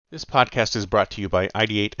This podcast is brought to you by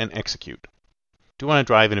Ideate and Execute. Do you want to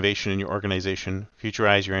drive innovation in your organization,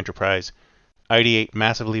 futurize your enterprise, ideate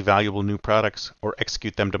massively valuable new products, or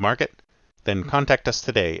execute them to market? Then contact us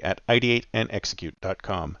today at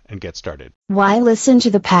ideateandexecute.com and get started. Why listen to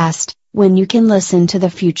the past when you can listen to the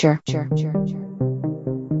future?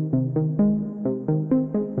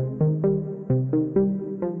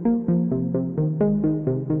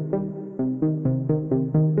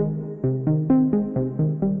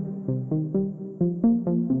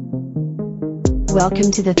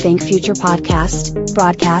 Welcome to the Think Future podcast,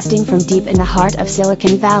 broadcasting from deep in the heart of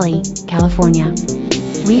Silicon Valley, California.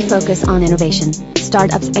 We focus on innovation,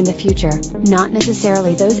 startups, and the future, not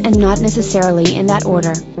necessarily those and not necessarily in that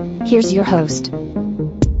order. Here's your host.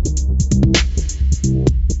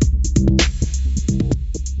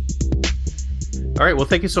 All right. Well,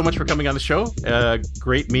 thank you so much for coming on the show.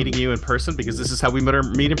 Great meeting you in person, because this is how we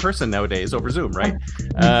meet in person nowadays, over Zoom, right?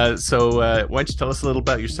 So why don't you tell us a little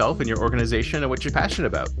about yourself and your organization and what you're passionate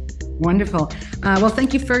about? Wonderful. Well,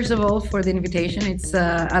 thank you first of all for the invitation.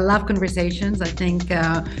 I love conversations. I think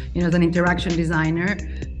as an interaction designer,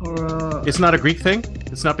 it's not a Greek thing.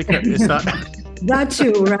 It's not because it's not. That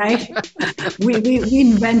too, right? we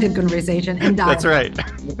invented conversation and dialogue. That's right.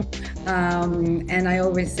 And I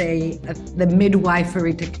always say the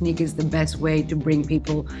midwifery technique is the best way to bring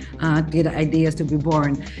people to get ideas to be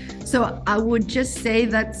born. So I would just say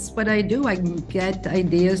that's what I do. I get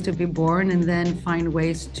ideas to be born and then find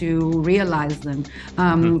ways to realize them.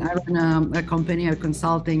 I run a company, a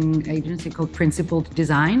consulting agency called Principled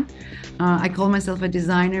Design. I call myself a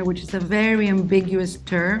designer, which is a very ambiguous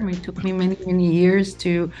term. It took me many years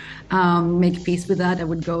to make peace with that. I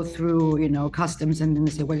would go through, customs, and then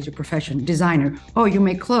they say, "What is your profession?" Designer. "Oh, you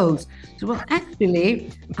make clothes." So, well,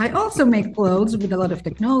 actually, I also make clothes with a lot of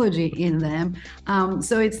technology in them.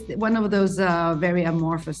 So it's one of those very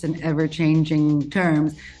amorphous and ever-changing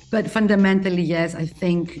terms. But fundamentally, yes, I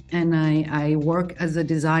think, and I work as a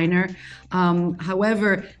designer.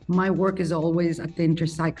 However, my work is always at the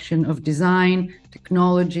intersection of design,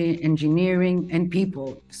 technology, engineering, and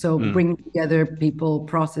people. So bring together people,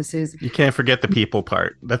 processes. You can't forget the people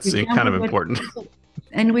part. That's kind of important.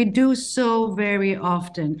 And we do so very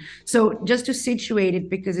often. So just to situate it,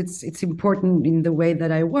 because it's important in the way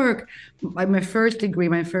that I work, my first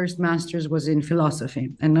master's was in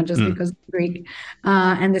philosophy, and not just because of Greek.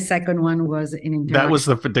 And the second one was in interaction. That was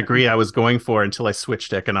the degree I was going for until I switched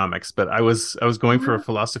to economics. But I was going for a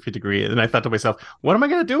philosophy degree, and I thought to myself, what am I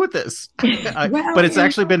going to do with this? But it's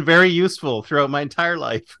actually been very useful throughout my entire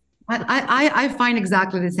life. I find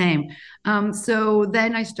exactly the same. So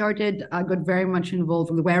then I got very much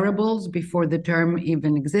involved with wearables before the term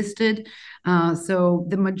even existed. So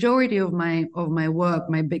the majority of my work,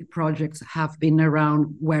 my big projects, have been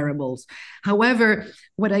around wearables. However,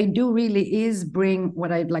 what I do really is bring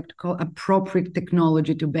what I'd like to call appropriate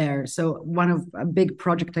technology to bear. So a big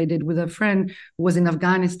project I did with a friend was in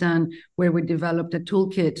Afghanistan, where we developed a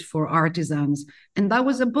toolkit for artisans. And that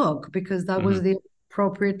was a book, because that was the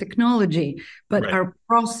appropriate technology, but right. Our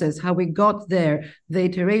process, how we got there, the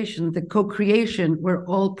iteration, the co-creation, were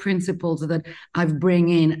all principles that I bring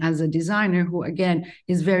in as a designer, who again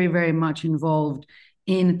is very, very much involved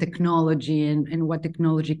in technology and what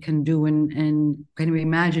technology can do and can we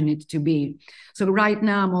imagine it to be. So right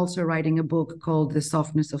now I'm also writing a book called The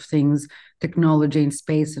Softness of Things, Technology in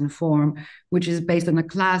Space and Form, which is based on a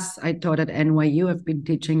class I taught at NYU. I've been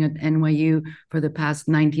teaching at NYU for the past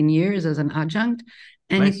 19 years as an adjunct.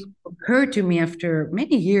 And Nice. It occurred to me after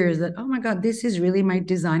many years that, oh my God, this is really my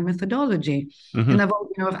design methodology. And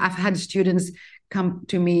I've had students come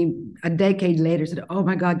to me a decade later, said, "Oh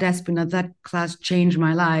my God, Despina, that class changed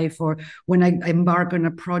my life." Or when I embark on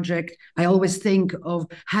a project, I always think of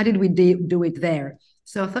how did we do it there?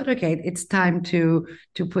 So I thought, okay, it's time to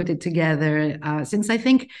put it together. Since I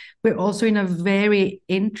think we're also in a very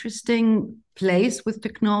interesting place with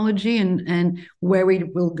technology and where we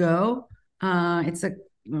will go. It's a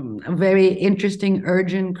very interesting,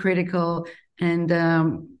 urgent, critical, and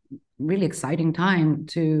really exciting time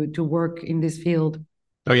to work in this field.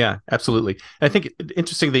 Oh yeah, absolutely. I think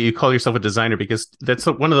interesting that you call yourself a designer, because that's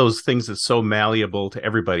one of those things that's so malleable to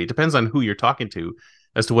everybody. It depends on who you're talking to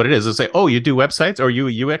as to what it is. They'll say, "Oh, you do websites? Or are you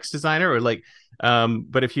a UX designer?" Or like,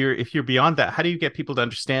 but if you're beyond that, how do you get people to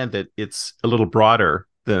understand that it's a little broader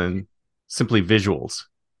than simply visuals?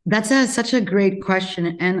 Such a great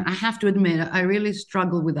question. And I have to admit, I really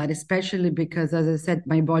struggle with that, especially because, as I said,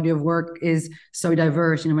 my body of work is so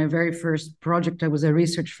diverse. My very first project, I was a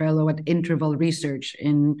research fellow at Interval Research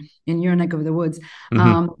in your neck of the woods.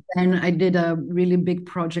 Hmm. And I did a really big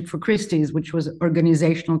project for Christie's, which was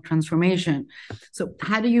organizational transformation. So,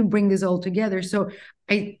 how do you bring this all together?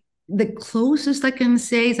 The closest I can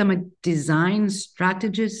say is I'm a design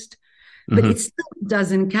strategist, but Hmm. it still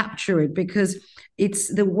doesn't capture it because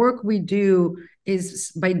it's the work we do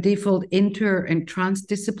is by default inter and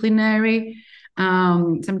transdisciplinary.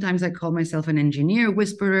 Sometimes I call myself an engineer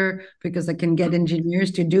whisperer because I can get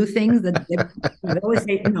engineers to do things that they always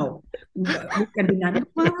say, no, we can do that.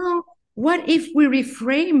 Well, what if we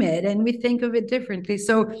reframe it and we think of it differently?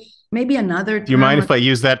 So maybe another Do you mind term, if I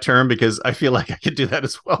use that term? Because I feel like I could do that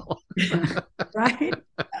as well. right?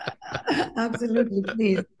 Absolutely,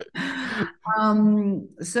 please.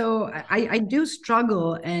 So I do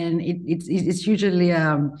struggle, and it's usually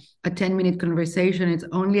a 10-minute conversation. It's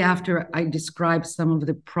only after I describe some of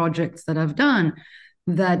the projects that I've done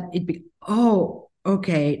that oh,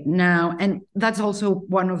 okay, now. And that's also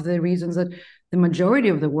one of the reasons that the majority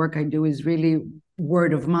of the work I do is really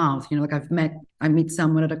word of mouth. Like I meet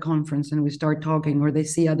someone at a conference and we start talking, or they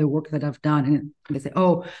see other work that I've done and they say,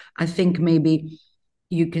 oh, I think maybe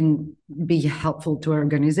you can be helpful to our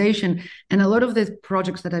organization. And a lot of the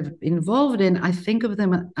projects that I've involved in, I think of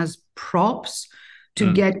them as props to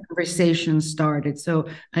Mm. get conversations started. So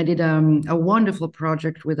I did a wonderful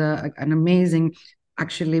project with an amazing,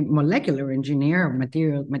 actually molecular engineer,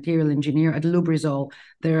 material engineer at Lubrizol.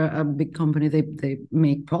 They're a big company. They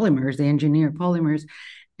make polymers. They engineer polymers,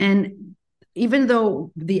 and even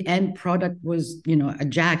though the end product was, a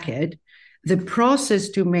jacket, the process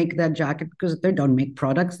to make that jacket, because they don't make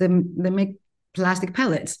products, they make plastic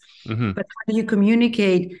pellets. Hmm. But how do you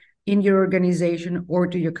communicate in your organization or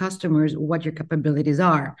to your customers what your capabilities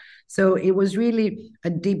are? So it was really a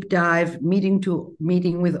deep dive,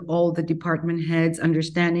 meeting with all the department heads,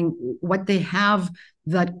 understanding what they have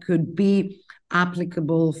that could be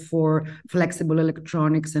applicable for flexible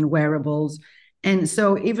electronics and wearables. And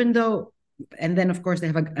so even though, and then of course they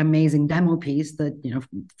have an amazing demo piece that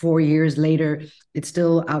 4 years later it's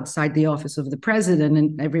still outside the office of the president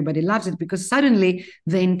and everybody loves it because suddenly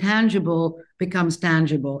the intangible becomes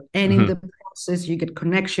tangible, and in Hmm. the process you get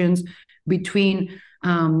connections between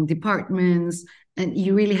departments, and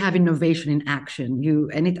you really have innovation in action.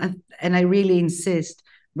 And I really insist,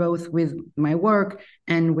 both with my work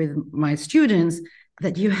and with my students,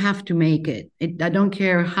 that you have to make it. I don't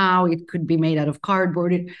care how. It could be made out of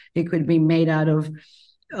cardboard. It could be made out of,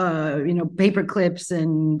 paper clips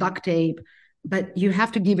and duct tape, but you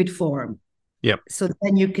have to give it form. Yep. So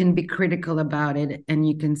then you can be critical about it, and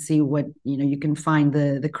you can see what, you can find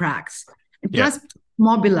the cracks. And Yeah. plus,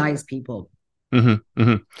 mobilize people. Hmm.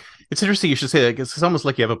 Hmm. It's interesting you should say that because it's almost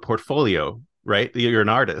like you have a portfolio, right? You're an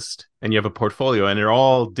artist and you have a portfolio, and they're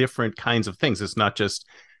all different kinds of things. It's not just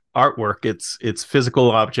artwork; it's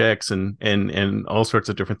physical objects and all sorts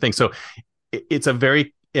of different things. So it's a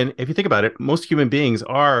very, and if you think about it, most human beings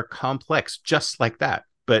are complex, just like that.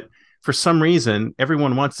 But for some reason,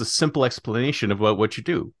 everyone wants a simple explanation of what you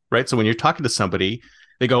do, right? So when you're talking to somebody,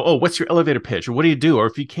 they go, "Oh, what's your elevator pitch? Or what do you do?" Or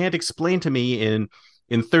if you can't explain to me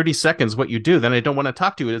in 30 seconds what you do, then I don't want to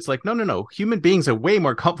talk to you. It's like, no, no, no. Human beings are way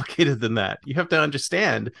more complicated than that. You have to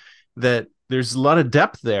understand that there's a lot of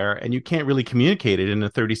depth there, and you can't really communicate it in a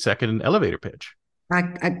 30-second elevator pitch.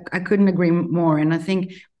 I couldn't agree more. And I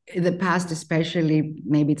think the past, especially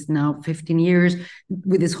maybe it's now 15 years,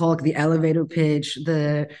 with this whole the elevator pitch,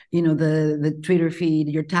 the Twitter feed,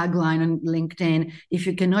 your tagline on LinkedIn. If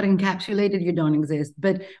you cannot encapsulate it, you don't exist.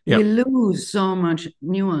 But we Yep, lose so much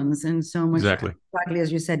nuance and so much, exactly. exactly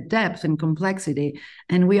as you said, depth and complexity.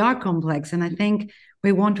 And we are complex. And I think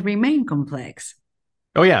we want to remain complex.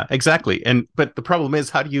 Oh yeah, exactly. And but the problem is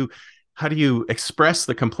how do you express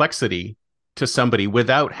the complexity to somebody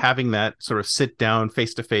without having that sort of sit down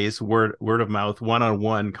face to face word of mouth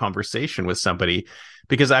one-on-one conversation with somebody?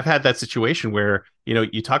 Because I've had that situation where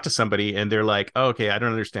you talk to somebody and they're like, oh, okay, I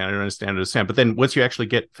don't understand, but then once you actually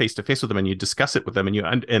get face to face with them and you discuss it with them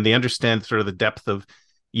and they understand sort of the depth of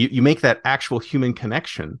you make that actual human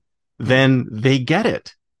connection, Yeah. then they get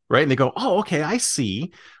it, right? And they go, oh, okay, I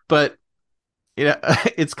see. But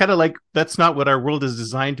it's kind of like that's not what our world is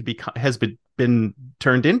designed to be, has been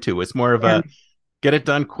turned into. It's more of Yeah. a get it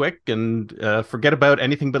done quick and forget about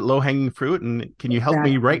anything but low hanging fruit. And can you help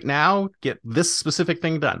me Exactly. right now get this specific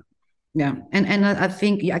thing done? Yeah, and I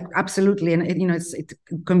think yeah, absolutely, and it's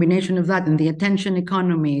a combination of that and the attention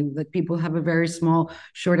economy, that people have a very small,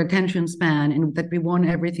 short attention span, and that we want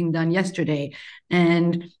everything done yesterday,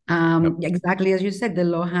 and Yep. exactly as you said, the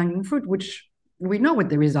low hanging fruit, which we know what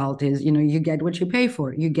the result is. You get what you pay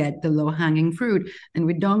for. You get the low hanging fruit, and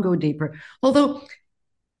we don't go deeper. Although,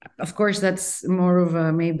 of course, that's more of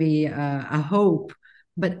a maybe a hope,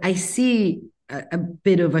 but I see a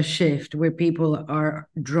bit of a shift where people are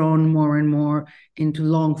drawn more and more into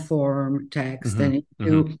long form text Hmm. and Hmm.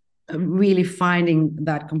 into really finding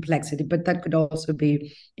that complexity. But that could also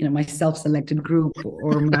be, my self-selected group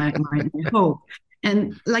or my hope.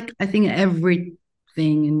 And like I think everything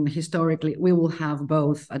and historically we will have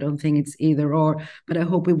both. I don't think it's either or, but I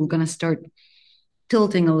hope we will gonna start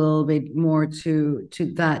tilting a little bit more to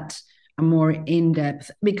that, a more in-depth,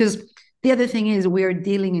 because the other thing is we are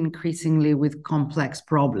dealing increasingly with complex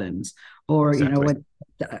problems, or Exactly. what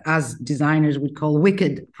as designers would call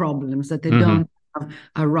wicked problems, that they Hmm. don't have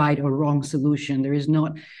a right or wrong solution. There is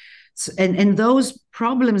not. And those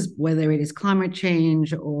problems, whether it is climate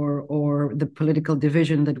change or the political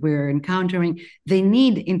division that we're encountering, they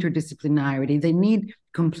need interdisciplinarity, they need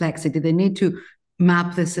complexity, they need to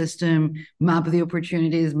map the system, map the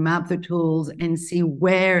opportunities, map the tools, and see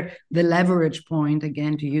where the leverage point,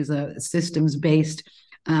 again, to use a systems-based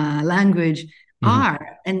language, Hmm.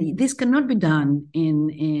 are. And this cannot be done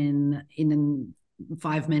in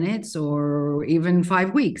 5 minutes or even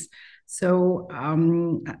 5 weeks. So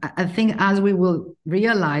I think as we will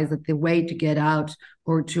realize that the way to get out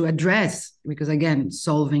or to address, because again,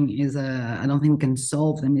 solving is I don't think we can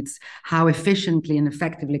solve them. It's how efficiently and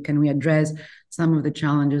effectively can we address some of the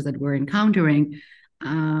challenges that we're encountering,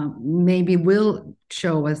 maybe will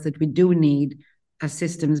show us that we do need a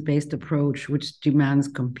systems-based approach, which demands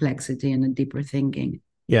complexity and a deeper thinking.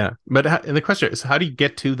 Yeah, but the question is, how do you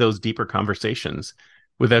get to those deeper conversations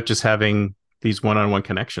without just having these one-on-one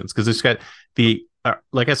connections? Because it's got the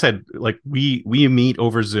like I said, like we meet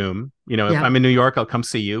over Zoom. If Yeah, I'm in New York, I'll come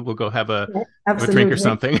see you. We'll go have a drink or absolutely.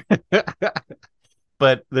 something.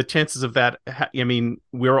 But the chances of that, I mean,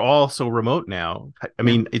 we're all so remote now. I Yeah.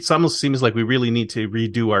 mean, it almost seems like we really need to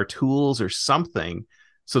redo our tools or something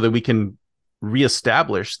so that we can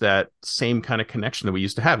reestablish that same kind of connection that we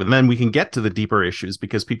used to have. And then we can get to the deeper issues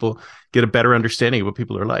because people get a better understanding of what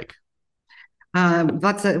people are like.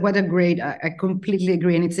 What a great. I completely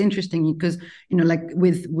agree, and it's interesting because like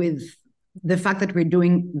with the fact that we're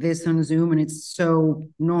doing this on Zoom and it's so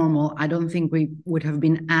normal. I don't think we would have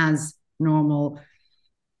been as normal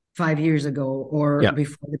 5 years ago or Yeah.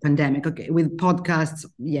 before the pandemic. Okay, with podcasts,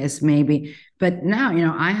 yes, maybe, but now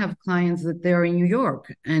I have clients that they're in New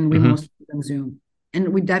York and we Hmm. mostly on Zoom,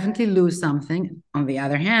 and we definitely lose something. On the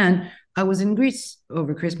other hand, I was in Greece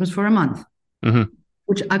over Christmas for a month, Hmm.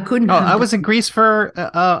 which I couldn't Oh, have I was in done. Greece for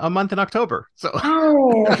a month in October. So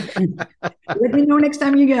Oh, let me know next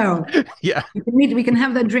time you go. yeah, We can meet. We can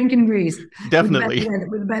have that drink in Greece with better definitely. weather.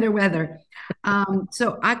 With better weather.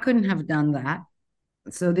 So I couldn't have done that.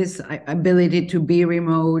 So this ability to be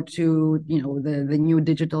remote, to the new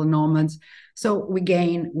digital nomads. So we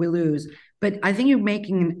gain, we lose. But I think you're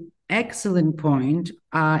making an excellent point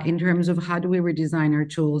in terms of how do we redesign our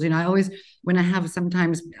tools. I always, when I have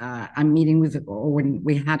sometimes I'm meeting with, or when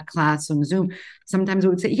we had class on Zoom, sometimes I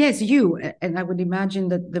would say, yes, you, and I would imagine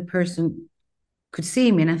that the person could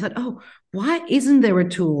see me. And I thought, oh, why isn't there a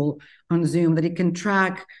tool on Zoom that it can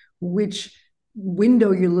track which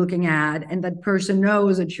window you're looking at and that person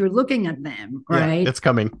knows that you're looking at them, Yeah, right? it's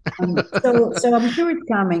coming. So I'm sure it's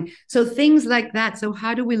coming. So things like that. So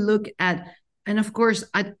how do we look at, and of course,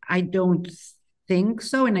 I don't think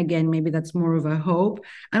so. And again, maybe that's more of a hope.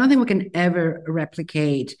 I don't think we can ever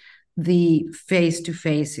replicate the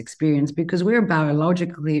face-to-face experience because we're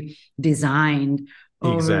biologically designed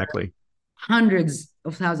over Exactly. hundreds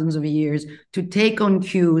of thousands of years to take on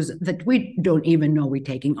cues that we don't even know we're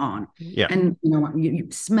taking on. Yeah. And you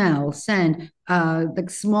smell, scent, like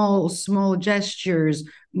small gestures,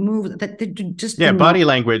 move that they just Yeah, do not. body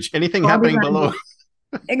language, anything Body happening below. language.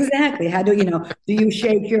 Exactly. How do you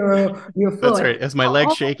shake your That's foot? right. Is my leg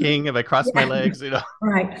All, shaking? Have I crossed my yeah, legs?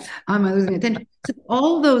 right. Am I losing attention? So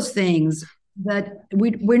all those things that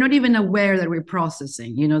we're not even aware that we're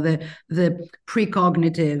processing. The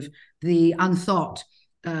precognitive, the unthought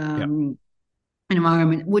Yeah. um,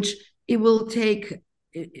 environment, which it will take.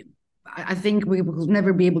 I think we will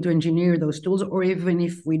never be able to engineer those tools, or even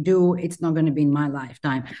if we do, it's not going to be in my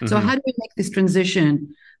lifetime. So, Hmm. how do we make this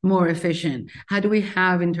transition more efficient? How do we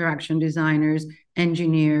have interaction designers,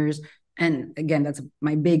 engineers, And again, that's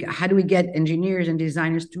my big, how do we get engineers and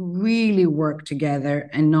designers to really work together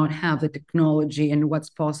and not have the technology and what's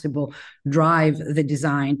possible drive the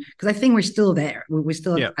design? Because I think we're still there. We're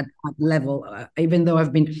still at that level, even though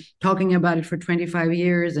I've been talking about it for 25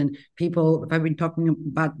 years and people have been talking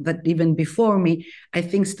about that even before me. I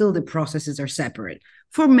think still the processes are separate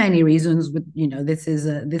for many reasons. But,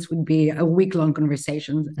 this would be a week-long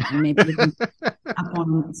conversation, and maybe we can up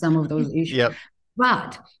on some of those issues. Yep.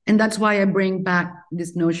 And that's why I bring back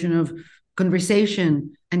this notion of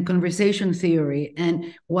conversation and conversation theory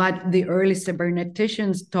and what the early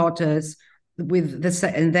cyberneticians taught us with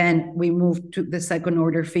and then we moved to the second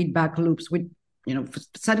order feedback loops with,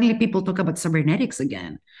 suddenly people talk about cybernetics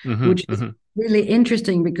again, which is really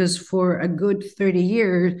interesting because for a good 30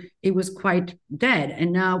 years, it was quite dead.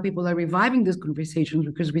 And now people are reviving these conversations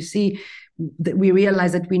because we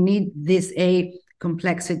realize that we need this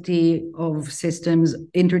complexity of systems,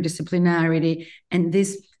 interdisciplinarity, and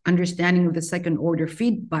this understanding of the second order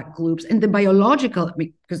feedback loops and the biological,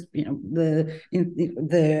 because the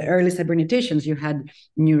early cyberneticians, you had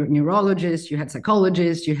neurologists, you had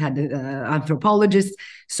psychologists, you had anthropologists.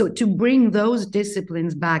 So to bring those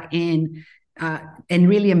disciplines back in and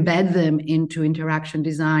really embed them into interaction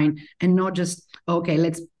design, and not just, okay,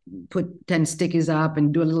 let's put 10 stickies up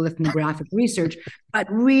and do a little ethnographic research,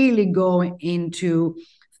 but really go into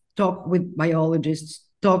talk with biologists,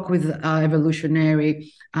 talk with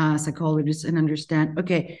evolutionary psychologists, and understand,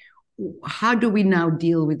 okay, how do we now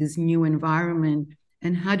deal with this new environment,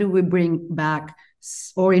 and how do we bring back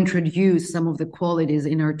or introduce some of the qualities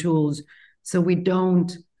in our tools so we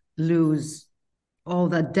don't lose all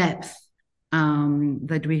that depth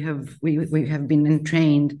that we have been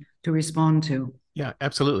trained to respond to. Yeah,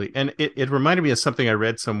 absolutely. And it reminded me of something I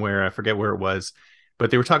read somewhere. I forget where it was,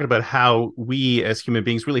 but they were talking about how we as human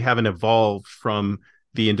beings really haven't evolved from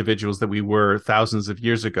the individuals that we were thousands of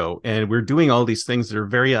years ago. And we're doing all these things that are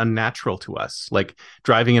very unnatural to us, like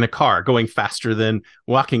driving in a car, going faster than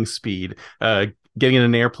walking speed, getting in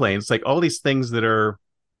an airplane. It's like all these things that are,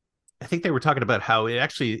 I think they were talking about how it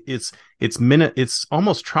actually it's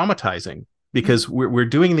almost traumatizing because we're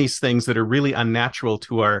doing these things that are really unnatural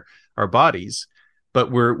to our bodies. But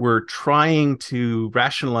we're trying to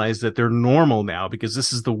rationalize that they're normal now because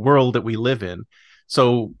this is the world that we live in.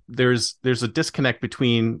 So there's a disconnect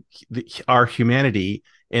between our humanity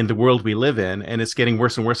and the world we live in, and it's getting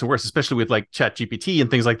worse and worse and worse, especially with like ChatGPT and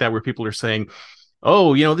things like that, where people are saying,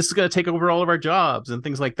 "Oh, this is going to take over all of our jobs" and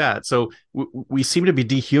things like that. So we seem to be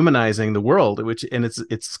dehumanizing the world, and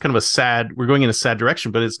it's kind of a sad. We're going in a sad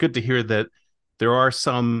direction, but it's good to hear that there are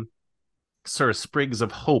some sort of sprigs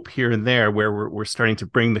of hope here and there where we're starting to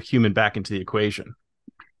bring the human back into the equation.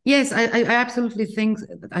 Yes, I absolutely think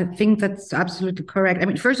that's absolutely correct. I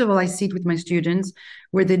mean, first of all, I see it with my students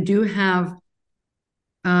where they do have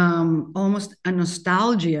almost a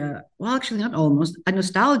nostalgia. Well, actually, not almost a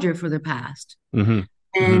nostalgia for the past, and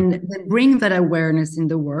they bring that awareness in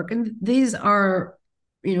the work. And these are,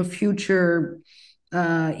 future.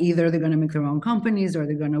 Either they're going to make their own companies or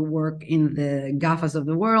they're going to work in the GAFAs of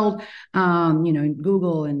the world, in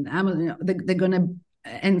Google and Amazon. They're going to,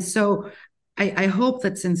 and so I hope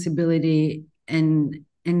that sensibility and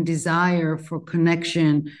desire for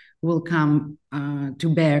connection will come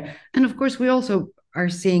to bear. And of course, we also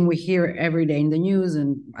we hear every day in the news,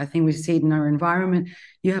 and I think we see it in our environment.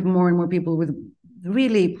 You have more and more people with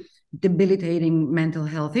really debilitating mental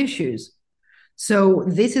health issues. So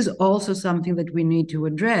this is also something that we need to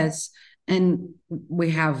address. And we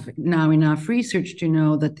have now enough research to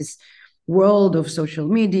know that this world of social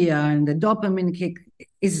media and the dopamine kick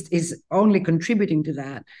is only contributing to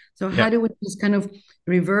that. So how do we just kind of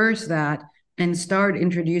reverse that and start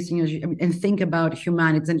introducing and think about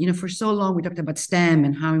humanities? And for so long we talked about STEM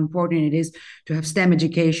and how important it is to have STEM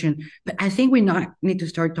education, but I think we need to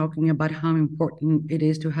start talking about how important it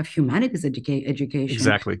is to have humanities education.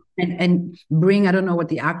 Exactly. And bring, I don't know what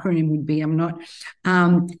the acronym would be, I'm not,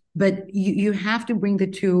 but you have to bring the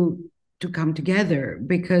two to come together,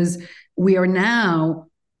 because we are now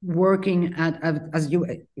working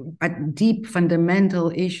at deep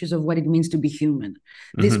fundamental issues of what it means to be human.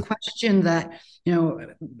 This question that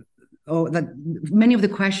that many of the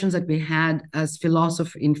questions that we had as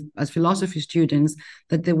philosophy students,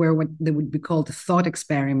 that they were what they would be called thought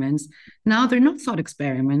experiments. Now they're not thought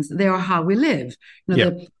experiments; they are how we live.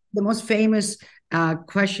 The most famous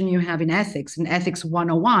question you have in Ethics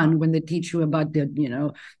 101, when they teach you about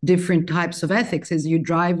the different types of ethics, is you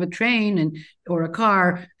drive a train or a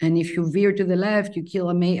car, and if you veer to the left, you kill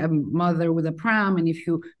a mother with a pram, and if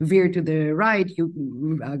you veer to the right,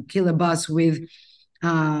 you kill a bus with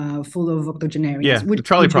full of octogenarians, Yeah, which the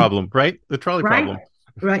trolley problem, right? The trolley right, problem.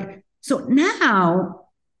 right. So now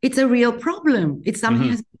it's a real problem. It's something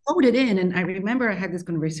has coded in. And I remember I had this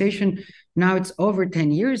conversation, now it's over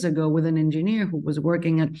 10 years ago, with an engineer who was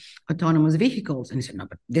working at autonomous vehicles. And he said, no,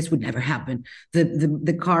 but this would never happen.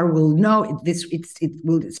 The car will know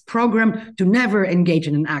it's programmed to never engage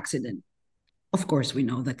in an accident. Of course, we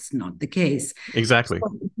know that's not the case. Exactly.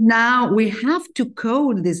 So now we have to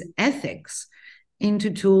code this ethics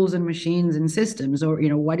into tools and machines and systems, or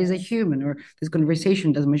what is a human, or this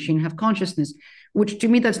conversation, does a machine have consciousness? Which, to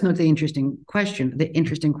me, that's not the interesting question. The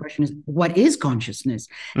interesting question is, what is consciousness?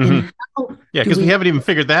 And how because we haven't even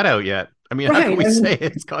figured that out yet. I mean, how can we say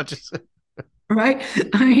it's conscious? Right.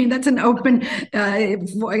 I mean, that's an open,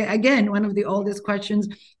 again, one of the oldest questions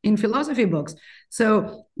in philosophy books.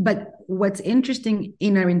 So, but what's interesting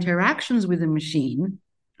in our interactions with the machine,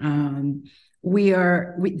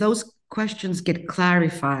 those questions get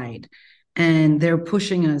clarified, and they're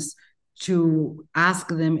pushing us to ask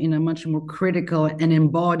them in a much more critical and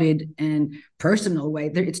embodied and personal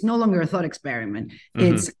way. It's no longer a thought experiment.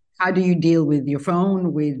 It's, how do you deal with your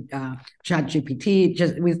phone, with ChatGPT,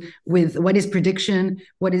 just with what is prediction?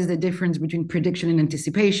 What is the difference between prediction and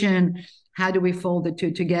anticipation? How do we fold the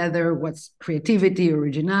two together? What's creativity,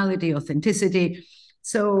 originality, authenticity?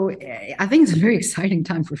 So I think it's a very exciting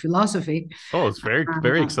time for philosophy. Oh, it's very,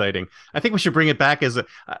 very exciting. I think we should bring it back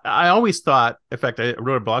I always thought, in fact, I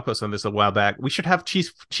wrote a blog post on this a while back, we should have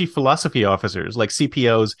chief philosophy officers, like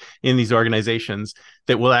CPOs in these organizations,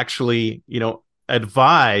 that will actually,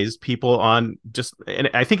 advise people on and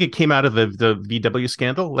I think it came out of the VW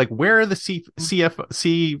scandal, like, where are the C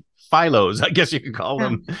philos, I guess you could call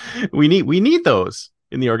them. We need those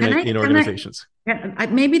in the organizations.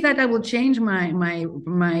 Maybe that I will change my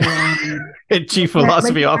chief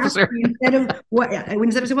philosophy officer instead of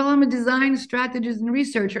say, well, I'm a design strategist and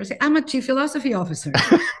researcher, I say, I'm a chief philosophy officer.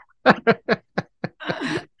 I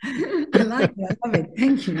like it. I love it.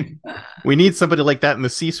 Thank you. We need somebody like that in the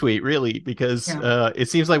C-suite, really, because it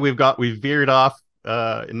seems like we've veered off,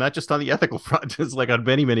 not just on the ethical front, it's like on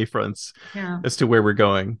many, many fronts as to where we're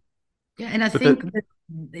going. Yeah, and I think that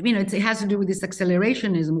it has to do with this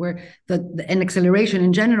accelerationism, where and acceleration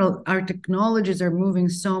in general, our technologies are moving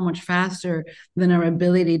so much faster than our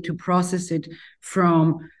ability to process it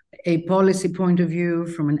from a policy point of view,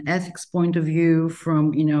 from an ethics point of view,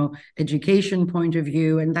 from education point of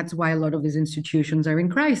view. And that's why a lot of these institutions are in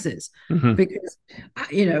crisis, because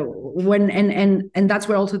when and that's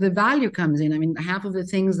where also the value comes in. I mean, half of the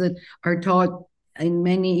things that are taught in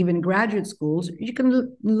many even graduate schools, you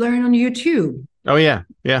can learn on YouTube. Oh yeah.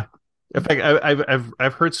 In fact,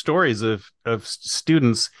 I've heard stories of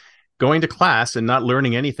students going to class and not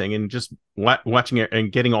learning anything, and just watching it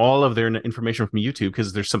and getting all of their information from YouTube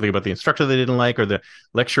because there's something about the instructor they didn't like, or the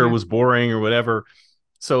lecture was boring, or whatever.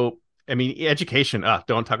 So, I mean, education,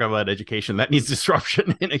 don't talk about education. That needs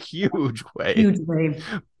disruption in a huge way.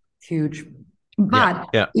 Huge. But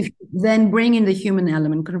if you then bring in the human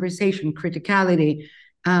element, conversation, criticality,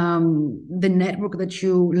 the network that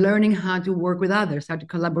you learning how to work with others, how to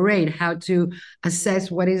collaborate, how to assess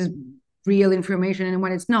what is real information and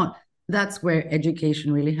what it's not. That's where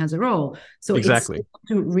education really has a role. So exactly, it's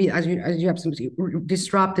to as you absolutely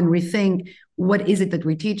disrupt and rethink what is it that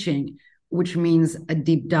we're teaching, which means a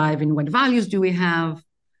deep dive in what values do we have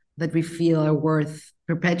that we feel are worth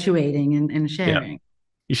perpetuating and sharing. Yeah.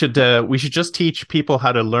 We should just teach people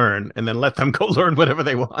how to learn, and then let them go learn whatever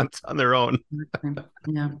they want on their own.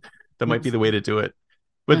 That might be the way to do it.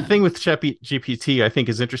 But the thing with GPT, I think,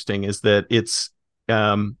 is interesting, is that it's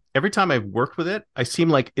every time I've worked with it, I seem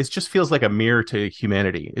like it just feels like a mirror to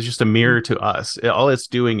humanity. It's just a mirror to us. All it's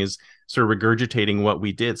doing is sort of regurgitating what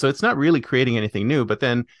we did. So it's not really creating anything new. But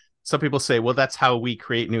then some people say, well, that's how we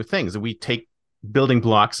create new things. We take building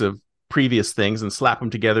blocks of previous things and slap them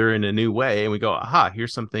together in a new way, and we go, aha,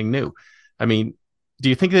 here's something new. I mean, do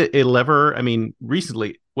you think that it'll ever,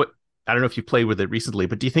 recently, I don't know if you played with it recently,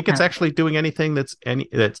 but do you think it's actually doing anything that's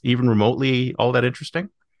even remotely all that interesting?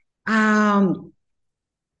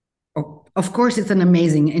 Of course, it's an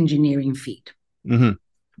amazing engineering feat.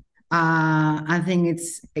 I think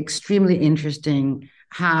it's extremely interesting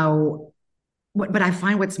but I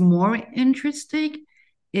find what's more interesting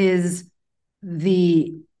is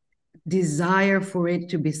the desire for it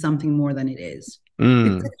to be something more than it is.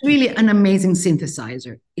 It's really an amazing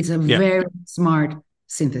synthesizer. It's a very smart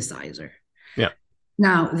synthesizer.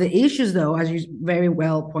 Now, the issues, though, as you very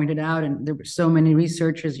well pointed out, and there were so many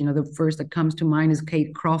researchers, the first that comes to mind is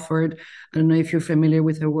Kate Crawford. I don't know if you're familiar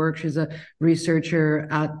with her work. She's a researcher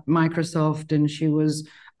at Microsoft, and she was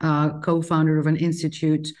co-founder of an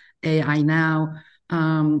institute, AI Now.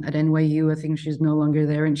 at NYU. I think she's no longer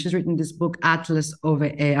there, and she's written this book, Atlas over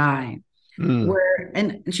AI,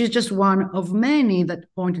 and she's just one of many that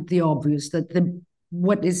pointed the obvious, that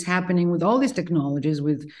what is happening with all these technologies,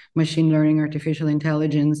 with machine learning, artificial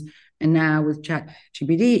intelligence, and now with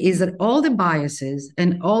ChatGPT, is that all the biases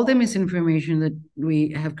and all the misinformation that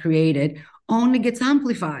we have created only gets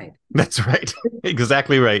amplified. That's right.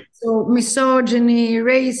 Exactly right. So misogyny,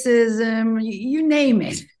 racism, you name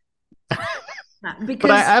it. Because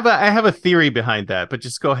but I have a theory behind that, but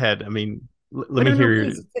just go ahead. I mean, let me hear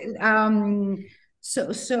you.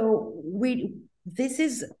 So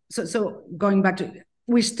going back to,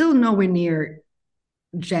 we're still nowhere near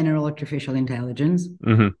general artificial intelligence.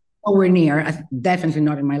 Nowhere near, definitely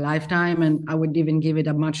not in my lifetime, and I would even give it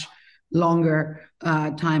a much longer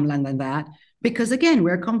timeline than that, because again,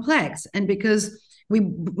 we're complex, and because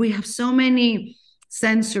we have so many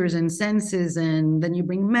sensors and senses, and then you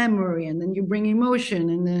bring memory, and then you bring emotion,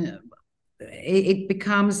 and it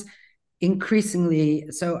becomes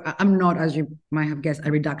increasingly so. I'm not, as you might have guessed,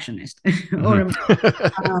 a reductionist.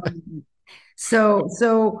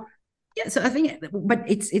 So I think, but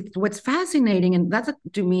it's what's fascinating, and that's,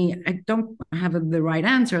 to me, I don't have the right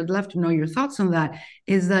answer. I'd love to know your thoughts on that.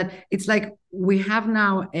 Is that it's like we have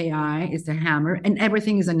now AI is the hammer, and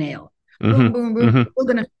everything is a nail. Boom, boom, boom. We're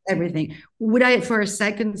gonna everything. Would I, for a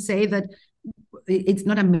second, say that it's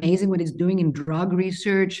not amazing what it's doing in drug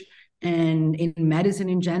research and in medicine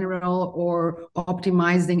in general, or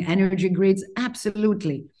optimizing energy grids?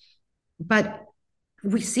 Absolutely, but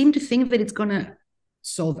we seem to think that it's gonna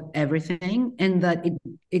solve everything, and that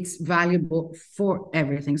it's valuable for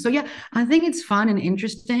everything. So yeah, I think it's fun and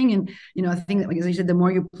interesting, and I think that, like, as you said, the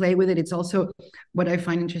more you play with it, it's also, what I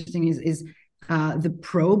find interesting is the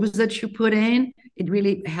probes that you put in. It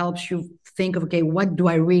really helps you think of, okay, what do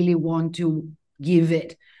I really want to give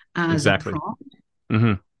it as a prompt?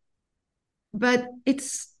 But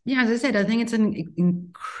it's, as I said, I think it's an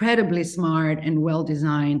incredibly smart and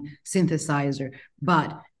well-designed synthesizer,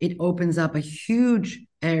 but it opens up a huge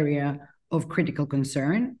area of critical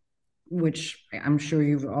concern, which I'm sure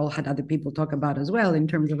you've all had other people talk about as well, in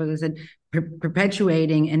terms of, as I said,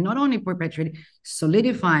 perpetuating, and not only perpetuating,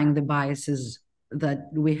 solidifying the biases that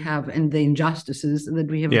we have and the injustices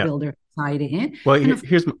that we have built our society in. Well,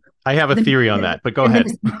 I have a theory on that, but go ahead.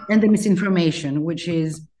 And the misinformation, which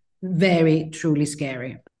is very, truly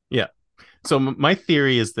scary. Yeah. So my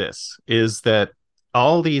theory is that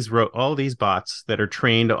all these bots that are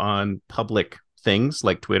trained on public things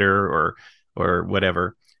like Twitter or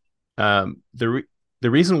whatever, the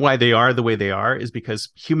reason why they are the way they are is because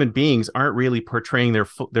human beings aren't really portraying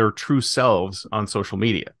their true selves on social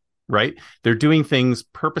media, right? They're doing things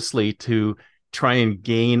purposely to try and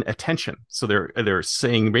gain attention. So they're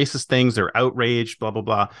saying racist things, they're outraged, blah blah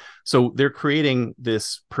blah. So they're creating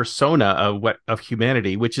this persona of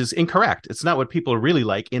humanity, which is incorrect. It's not what people are really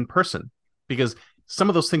like in person, because some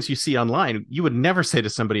of those things you see online, you would never say to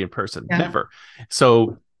somebody in person, never.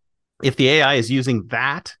 So if the AI is using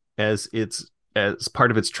that as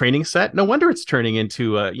part of its training set, no wonder it's turning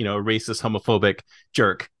into a racist, homophobic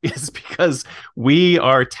jerk. It's because we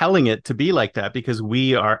are telling it to be like that, because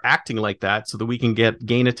we are acting like that so that we can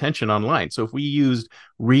gain attention online. So if we used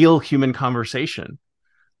real human conversation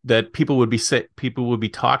that people would be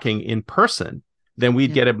talking in person, then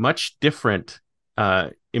we'd get a much different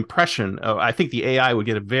impression. I think the AI would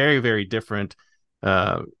get a very, very different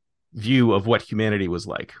view of what humanity was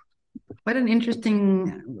like.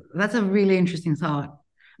 That's a really interesting thought.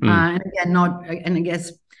 And again, and I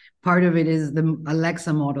guess part of it is the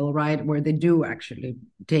Alexa model, right? Where they do actually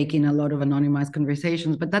take in a lot of anonymized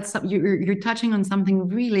conversations, but that's, you're touching on something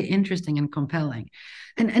really interesting and compelling.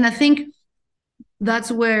 And I think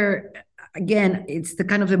that's where, again, it's the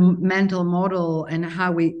kind of the mental model, and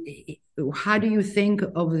how do you think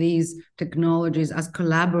of these technologies as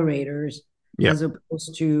collaborators as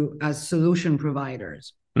opposed to as solution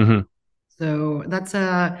providers? So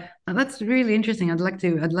that's really interesting. I'd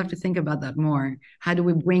love to think about that more. How do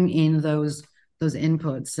we bring in those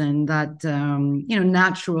inputs and that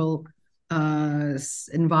natural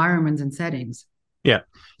environments and settings? Yeah.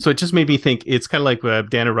 So it just made me think, it's kind of like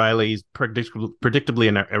Dan O'Reilly's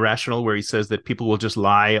predictably irrational, where he says that people will just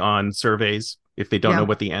lie on surveys if they don't know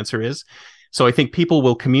what the answer is. So I think people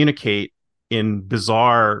will communicate in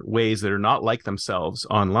bizarre ways that are not like themselves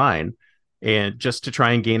online, and just to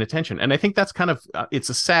try and gain attention. And I think that's kind of, it's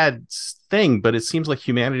a sad thing, but it seems like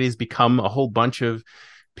humanity has become a whole bunch of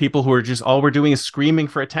people who are just, all we're doing is screaming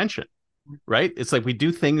for attention, right? It's like we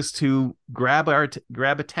do things to grab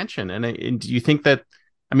attention. And do you think that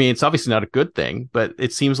I mean, it's obviously not a good thing, but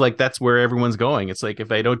it seems like that's where everyone's going. It's like,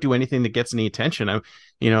 if I don't do anything that gets any attention,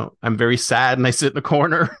 I'm very sad and I sit in the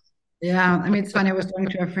corner. Yeah, I mean, it's funny. I was talking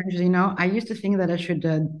to a friend, I used to think that I should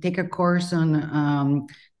take a course on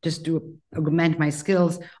just to augment my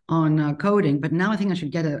skills on coding, but now I think I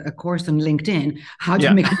should get a course on LinkedIn, how to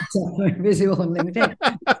Yeah. make myself more visible on LinkedIn.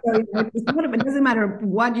 So it doesn't matter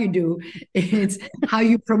what you do, it's how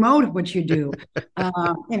you promote what you do.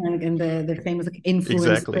 And the famous influence,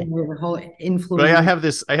 Exactly. the whole But I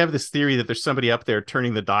influence. have this theory that there's somebody up there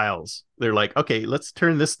turning the dials. They're like, okay, let's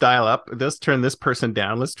turn this dial up. Let's turn this person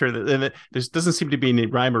down. Let's turn it. And there doesn't seem to be any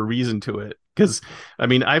rhyme or reason to it. Because, I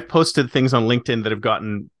mean, I've posted things on LinkedIn that have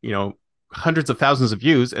gotten, hundreds of thousands of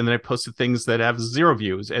views, and then I posted things that have 0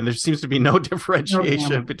 views, and there seems to be no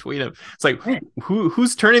differentiation between them. It's like,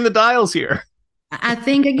 who's turning the dials here? I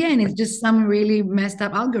think again, it's just some really messed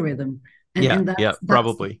up algorithm, and Yeah,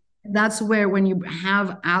 probably. that's where, when you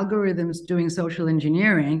have algorithms doing social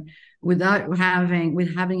engineering without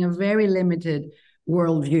having a very limited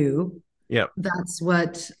worldview, Yeah, that's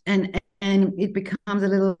what, and it becomes a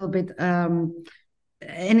little bit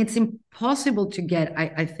and it's impossible to get,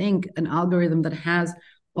 I think, an algorithm that has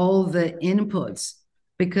all the inputs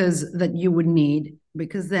because that you would need,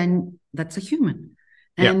 because then that's a human.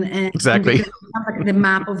 yeah, And exactly. because like the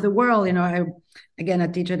map of the world, I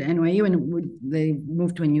teach at NYU, and they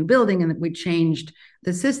moved to a new building, and we changed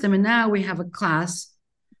the system, and now we have a class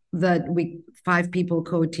that 5 people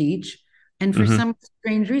co-teach, and for some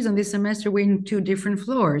strange reason this semester we're in 2 different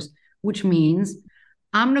floors, which means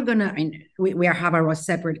I'm not gonna. We have our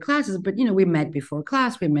separate classes, but we met before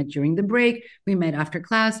class, we met during the break, we met after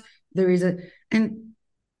class. And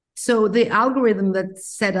so the algorithm that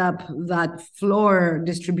set up that floor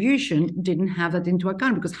distribution didn't have that into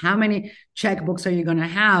account, because how many checkbooks are you going to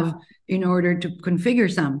have in order to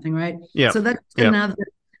configure something, right? Yeah. So that's another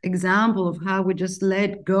example of how we just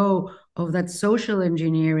let go of that social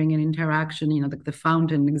engineering and interaction, like the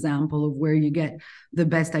fountain example of where you get the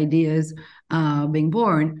best ideas being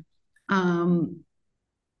born. How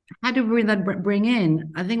do we bring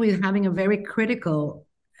in? I think we're having a very critical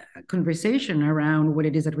conversation around what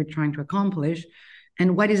it is that we're trying to accomplish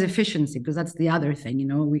and what is efficiency, because that's the other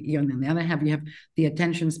thing. On the other hand, you have the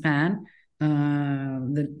attention span,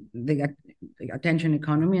 the attention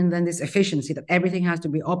economy, and then this efficiency, that everything has to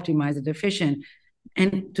be optimized and efficient,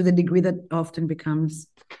 and to the degree that often becomes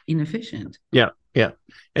inefficient. Yeah.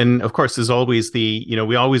 And of course, there's always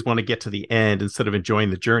we always want to get to the end instead of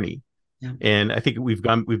enjoying the journey. Yeah. And I think we've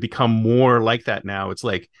become more like that now. It's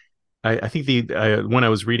like, I think the one I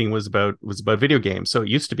was reading was about video games. So it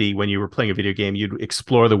used to be, when you were playing a video game, you'd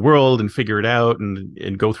explore the world and figure it out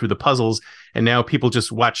and go through the puzzles. And now people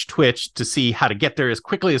just watch Twitch to see how to get there as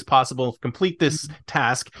quickly as possible, complete this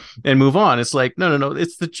task, and move on. It's like, no.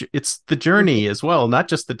 It's the journey as well, not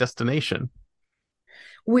just the destination.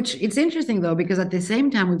 Which, it's interesting though, because at the same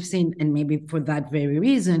time we've seen, and maybe for that very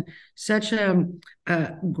reason, such a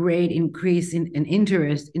great increase in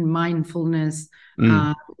interest in mindfulness,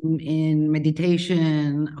 in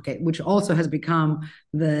meditation, which also has become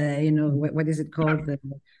the, what is it called, the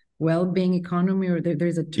well-being economy, or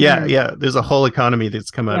there's a term. Yeah, there's a whole economy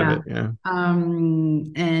that's come out of it. Yeah.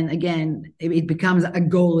 And again, it becomes a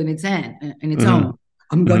goal in its own.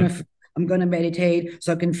 I'm gonna meditate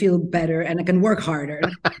so I can feel better and I can work harder.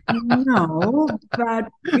 No, but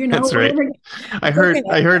that's right. I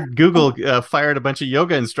heard Google fired a bunch of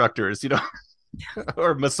yoga instructors,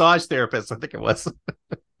 or massage therapists, I think it was.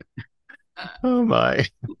 Oh my.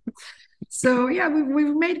 So yeah,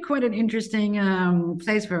 we've made quite an interesting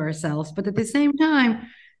place for ourselves, but at the same time,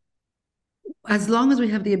 as long as we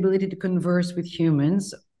have the ability to converse with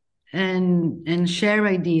humans and share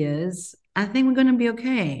ideas, I think we're going to be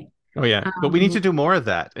okay. Oh yeah, but we need to do more of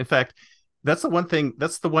that. In fact, that's the one thing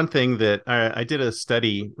that I did a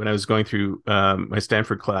study when I was going through my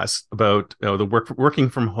Stanford class about the working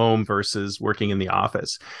from home versus working in the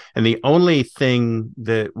office. And the only thing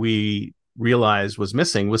that we realized was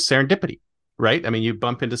missing was serendipity, right? I mean, you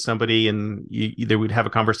bump into somebody and they would have a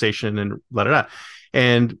conversation and blah, blah, blah.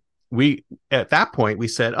 And at that point we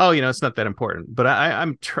said, oh, it's not that important. But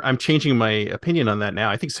I'm changing my opinion on that now.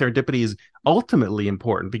 I think serendipity is ultimately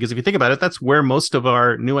important, because if you think about it, that's where most of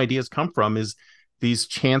our new ideas come from, is these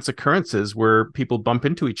chance occurrences where people bump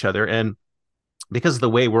into each other. And because of the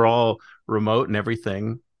way we're all remote and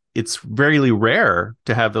everything, it's very rare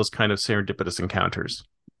to have those kind of serendipitous encounters.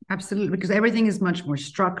 Absolutely, because everything is much more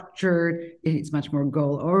structured. It's much more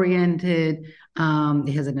goal-oriented.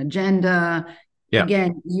 It has an agenda. Yeah.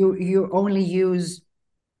 Again, you only use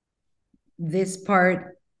this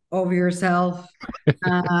part of yourself.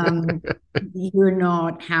 Um, you're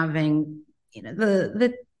not having,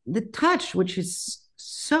 the touch, which is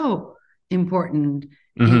so important.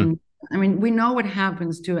 Hmm. In, I mean, we know what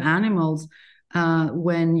happens to animals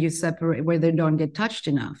when you separate, where they don't get touched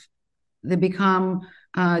enough. They become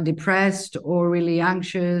depressed or really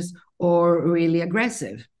anxious or really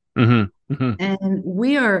aggressive. Hmm. Hmm. And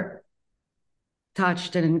we are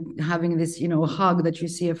touched and having this, hug that you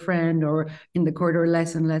see a friend or in the corridor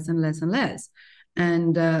less and less and less and less.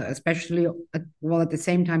 And especially, at the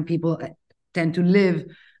same time, people tend to live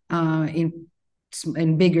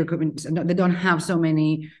in bigger communities. They don't have so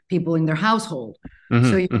many people in their household. So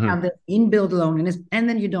Hmm. you Hmm. have the inbuilt loneliness, and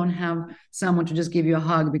then you don't have someone to just give you a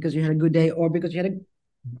hug because you had a good day or because you had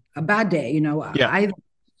a bad day, Yeah. either.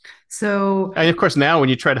 So And of course, now when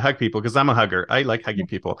you try to hug people, because I'm a hugger, I like hugging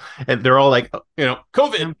people, and they're all like,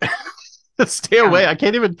 COVID, yeah, stay yeah. away. I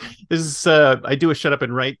can't even. This is I do a shut up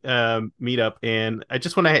and write meetup, and I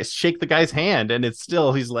just want to shake the guy's hand, and it's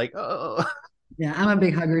still he's like, oh. Yeah, I'm a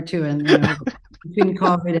big hugger too, and between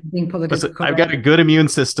COVID and being politically Listen, I've got correct. a good immune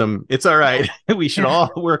system. It's all Yeah, right. We should yeah,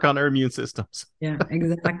 all work on our immune systems. yeah,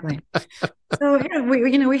 exactly. So yeah,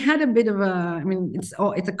 we had a bit of a, I mean, it's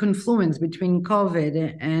a confluence between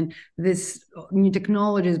COVID and this new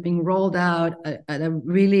technologies being rolled out at a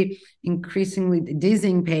really increasingly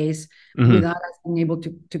dizzying pace Hmm. without us being able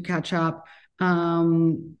to catch up.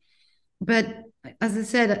 But as I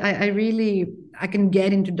said, I really, I can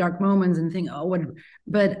get into dark moments and think, oh, what,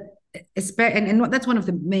 but and that's one of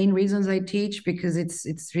the main reasons I teach, because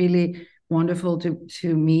it's really wonderful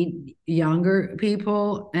to meet younger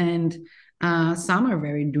people, and some are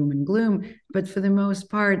very doom and gloom, but for the most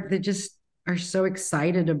part, they just are so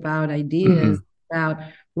excited about ideas, Hmm. about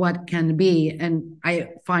what can be. And I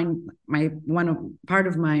find my one of part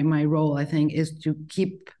of my role, I think, is to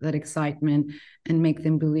keep that excitement and make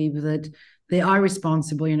them believe that they are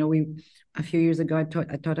responsible. We a few years ago I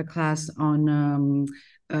taught a class on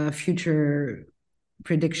future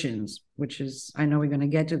predictions, which is, I know we're going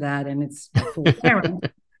to get to that, and it's a full parent,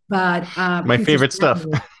 but My future favorite stuff.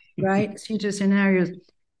 scenarios, right? Future scenarios,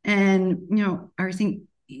 and I think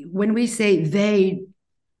when we say they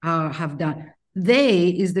have done, they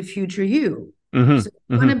is the future you. Hmm. So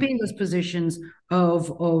you want Hmm. to be in those positions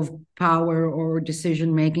of power or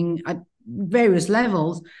decision making at various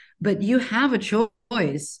levels, but you have a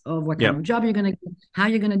choice of what kind Yeah. of job you're going to get, how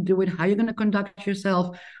you're going to do it, how you're going to conduct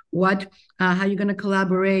yourself, how you're going to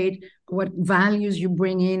collaborate, what values you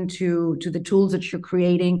bring into the tools that you're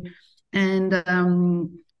creating, and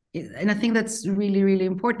I think that's really, really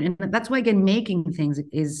important. And that's why, again, making things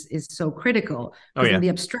is so critical, Oh because in yeah. the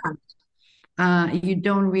abstract, you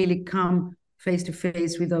don't really come face to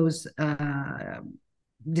face with those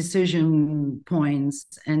decision points,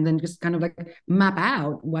 and then just kind of like map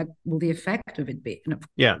out what will the effect of it be.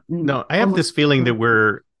 Yeah. No, I have Almost. this feeling that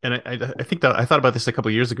and I think that I thought about this a couple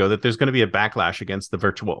of years ago, that there's going to be a backlash against the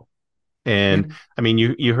virtual. Yeah. And I mean,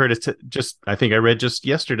 you heard it just, I think I read just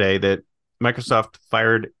yesterday that Microsoft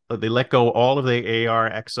they let go all of the AR,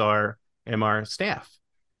 XR, MR staff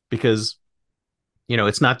because,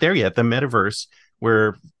 it's not there yet. The metaverse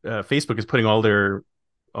where Facebook is putting all their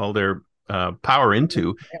power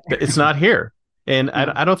into, it's not here. And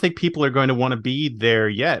No. I don't think people are going to want to be there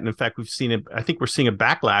yet. And in fact, I think we're seeing a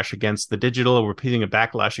backlash against the digital. We're seeing a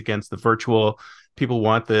backlash against the virtual. People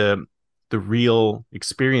want the real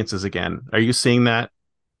experiences again. Are you seeing that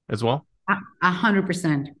as well?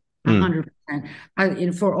 100%. A Mm.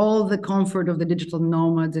 100%. For all the comfort of the digital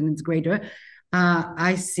nomads, and it's great.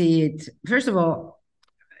 I see it. First of all,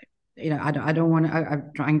 I don't want to.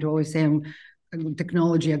 I'm trying to always say I'm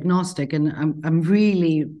technology agnostic, and I'm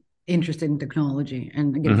really interested in technology,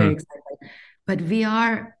 and I get very Hmm. excited. But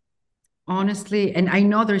VR, honestly, and I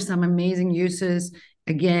know there's some amazing uses,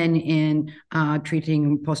 again, in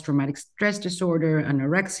treating post-traumatic stress disorder,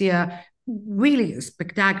 anorexia, really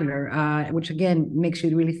spectacular, which again makes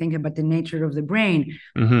you really think about the nature of the brain.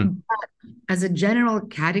 Hmm. But as a general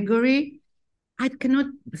category, I cannot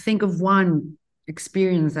think of one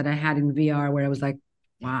experience that I had in VR where I was like,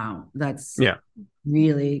 wow, that's Yeah.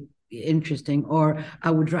 really interesting. Or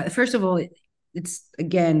I would rather, first of all, it's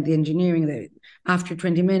again the engineering that after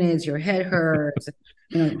 20 minutes your head hurts.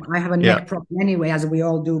 I have a Yeah. neck problem anyway, as we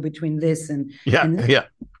all do, between this Yeah. and this, Yeah.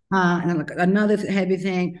 and like another heavy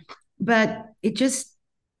thing. But it's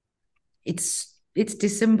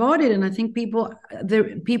disembodied, and I think people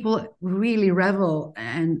really revel.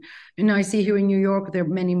 And I see here in New York there are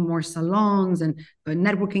many more salons and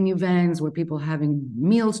networking events where people are having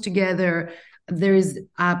meals together. there is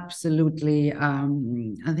absolutely,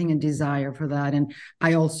 I think, a desire for that. And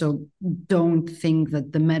I also don't think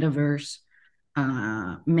that the metaverse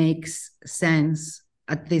makes sense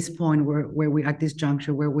at this point where we at this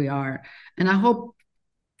juncture where we are. And I hope,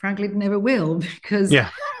 frankly, it never will, because Yeah.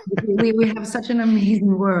 we have such an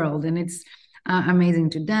amazing world, and it's amazing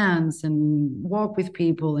to dance and walk with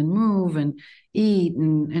people and move and eat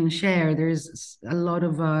and share. There's a lot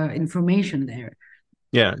of information there.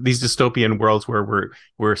 Yeah, these dystopian worlds where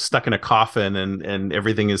we're stuck in a coffin and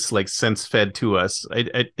everything is like sense fed to us.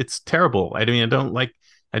 It's terrible. I mean,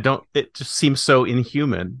 I don't. It just seems so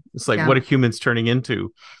inhuman. It's like, Yeah. what are humans turning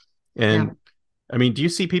into? And Yeah. I mean, do you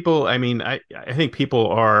see people? I mean, I think people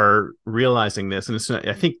are realizing this, and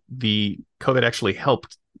I think the COVID actually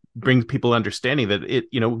helped bring people understanding that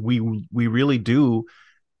we really do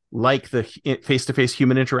like the face-to-face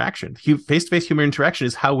human interaction. Face-to-face human interaction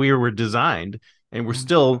is how we were designed, and we're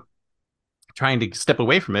still trying to step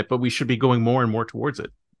away from it, but we should be going more and more towards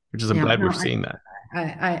it, which is I'm glad we're seeing that.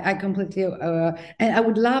 I completely, and I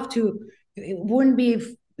would love to. It wouldn't be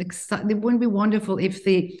wonderful if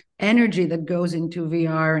the energy that goes into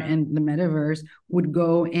VR and the metaverse would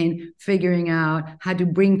go in figuring out how to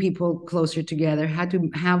bring people closer together, how to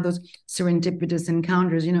have those serendipitous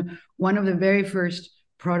encounters. One of the very first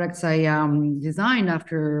products I designed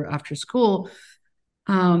after school,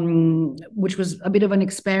 which was a bit of an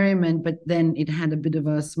experiment, but then it had a bit of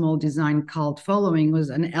a small design cult following, was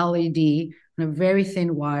an LED on a very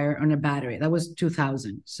thin wire on a battery. That was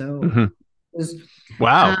 2000. So it was,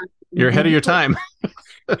 wow, you're ahead of your time.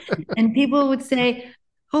 And people would say,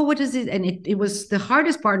 oh, what is it? And it was, the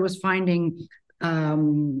hardest part was finding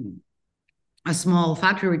a small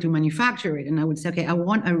factory to manufacture it. And I would say, okay, I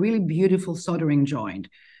want a really beautiful soldering joint.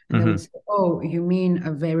 And they would say, oh, you mean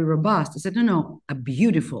a very robust? I said, no, a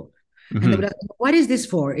beautiful. And they would ask, what is this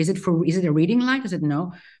for? Is it a reading light? I said,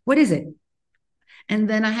 no. What is it? And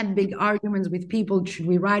then I had big arguments with people. Should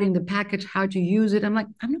we write in the package how to use it? I'm like,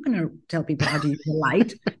 I'm not going to tell people how to use the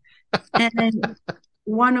light. And then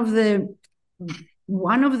one of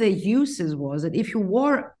the uses was that if you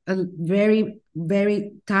wore a very,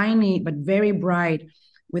 very tiny but very bright,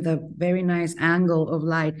 with a very nice angle of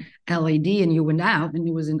light LED, and you went out and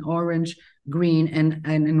it was in orange, green,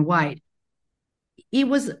 and white, it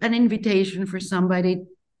was an invitation for somebody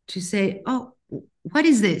to say, oh, what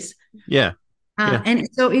is this? Yeah. And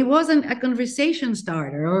so it wasn't a conversation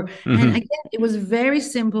starter, and again, it was very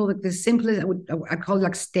simple, like the simplest, I call it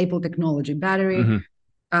like staple technology: battery,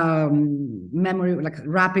 memory, like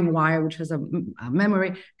wrapping wire, which has a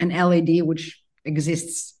memory, and LED, which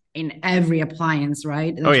exists in every appliance,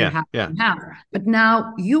 right? That you have. But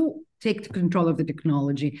now you take control of the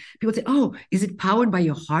technology. People say, oh, is it powered by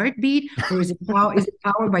your heartbeat, or is it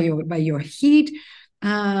powered by your heat?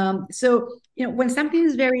 So when something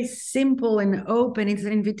is very simple and open, it's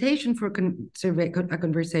an invitation for a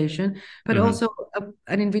conversation, but also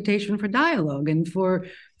an invitation for dialogue and for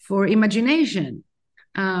imagination.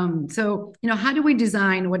 So how do we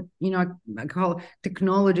design what I call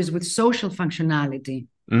technologies with social functionality,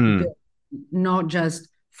 not just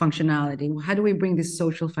functionality? How do we bring this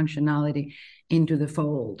social functionality into the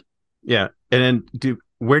fold? Yeah, and then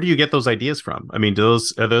where do you get those ideas from? I mean, do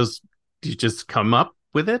you just come up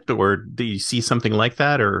with it, or do you see something like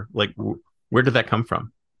that, or like where did that come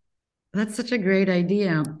from? That's such a great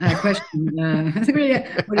idea. Question. That's a great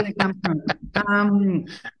idea. Where did it come from?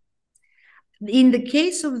 In the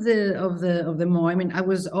case of the Mo, I mean, I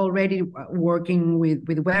was already working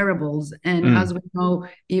with wearables, and as we know,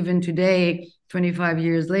 even today, 25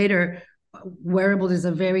 years later, wearables is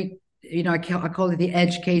a very, I call it the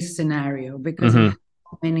edge case scenario, because of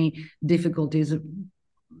how many difficulties.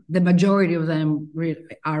 The majority of them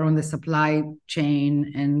are on the supply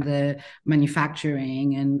chain and the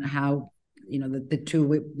manufacturing, and how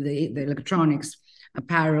the electronics,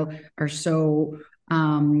 apparel, are so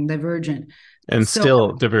divergent and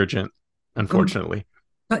still divergent, unfortunately,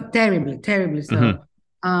 but terribly so.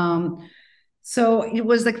 So it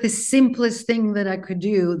was like the simplest thing that I could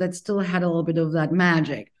do that still had a little bit of that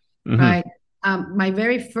magic, right? My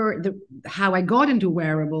very first, how I got into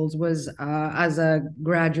wearables was as a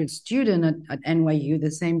graduate student at NYU,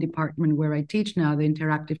 the same department where I teach now, the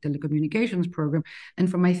Interactive Telecommunications program. And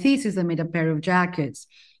for my thesis, I made a pair of jackets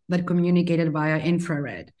that communicated via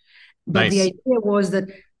infrared. But the idea was that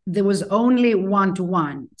there was only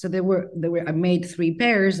one-to-one. So I made 3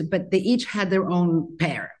 pairs, but they each had their own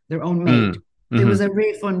pair, their own mate. There was a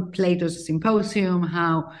riff on Plato's Symposium,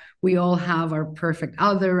 how we all have our perfect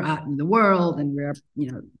other out in the world, and we're,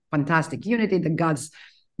 fantastic unity. The gods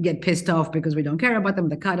get pissed off because we don't care about them.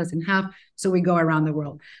 They cut us in half, so we go around the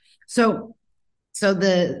world. So So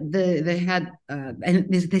they had and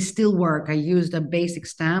they still work. I used a basic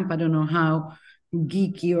stamp. I don't know how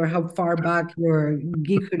geeky or how far back your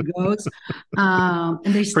geekhood goes.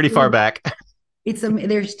 And they Pretty far still back.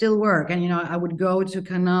 they still work. And I would go to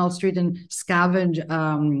Canal Street and scavenge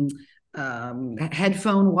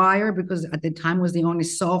headphone wire, because at the time was the only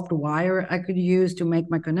soft wire I could use to make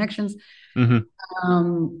my connections. Mm-hmm.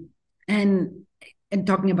 Um, and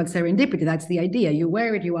talking about serendipity, that's the idea. You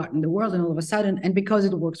wear it, you out in the world, and all of a sudden, and because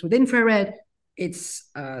it works with infrared, it's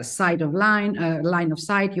line of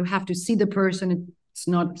sight. You have to see the person. It's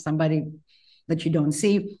not somebody that you don't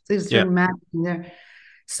see. So there's a certain magic in there.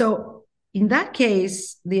 So in that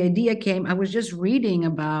case, the idea came, I was just reading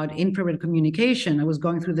about infrared communication. I was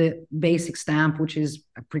going through the basic stamp, which is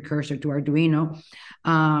a precursor to Arduino,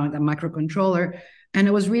 the microcontroller. And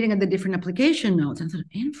I was reading at the different application notes and I thought,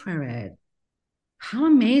 infrared, how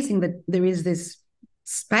amazing that there is this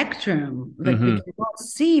spectrum that we cannot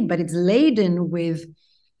see, but it's laden with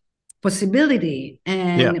possibility.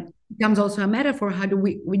 And it becomes also a metaphor. How do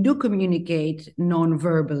we do communicate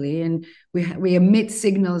non-verbally, and we emit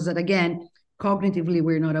signals that, again, cognitively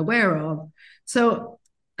we're not aware of. So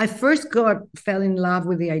I first fell in love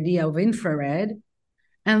with the idea of infrared,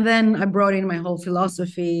 and then I brought in my whole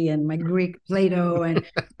philosophy and my Greek Plato, and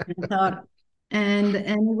I thought, and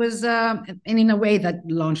it was and in a way that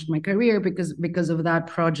launched my career, because of that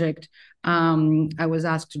project. I was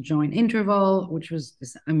asked to join Interval, which was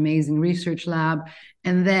this amazing research lab,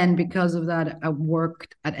 and then because of that, I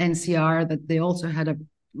worked at NCR, that they also had a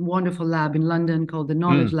wonderful lab in London called the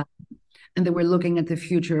Knowledge Lab, and they were looking at the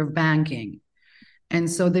future of banking, and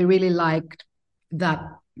so they really liked that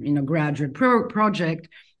graduate project,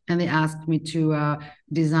 and they asked me to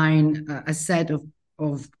design a set of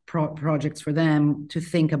projects for them to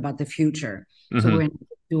think about the future. So we're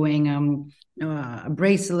doing a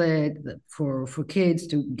bracelet for kids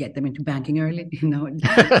to get them into banking early.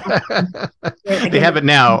 They have it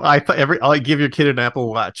now. I'll give your kid an Apple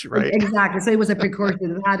Watch, right? Exactly. So it was a precursor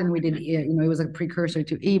to that, and we did it was a precursor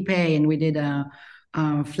to ePay, and we did a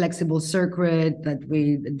flexible circuit that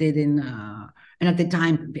we did in. And at the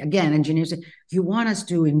time, again, engineers said, "You want us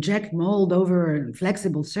to inject mold over a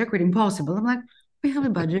flexible circuit? Impossible." I'm like, we have a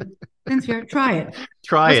budget. Since here, try it.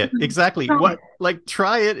 Try it. Exactly. What? Like,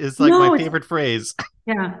 try it is like my favorite phrase.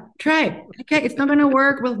 Yeah, try it. Okay, it's not going to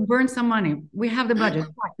work. We'll burn some money. We have the budget.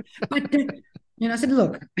 But I said,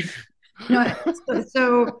 look,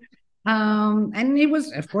 and it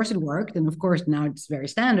was, of course, it worked, and of course now it's very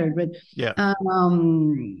standard. But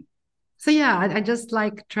I just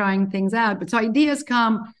like trying things out. But so ideas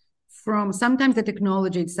come from sometimes the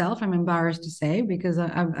technology itself, I'm embarrassed to say, because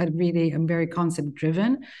I'm very concept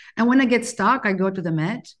driven. And when I get stuck, I go to the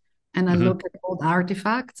Met and I look at old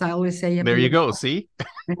artifacts. I always say, there you go. See,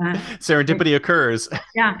 serendipity occurs.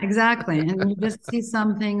 Yeah, exactly. And you just see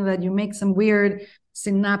something that you make some weird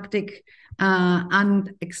synaptic,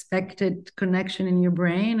 unexpected connection in your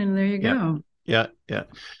brain. And there you go. Yeah.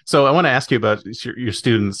 So I want to ask you about your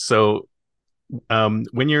students. So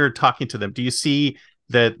when you're talking to them, do you see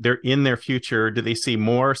that they're in their future? Do they see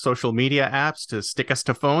more social media apps to stick us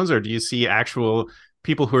to phones, or do you see actual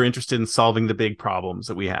people who are interested in solving the big problems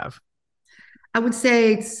that we have? I would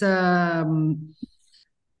say it's 2/3.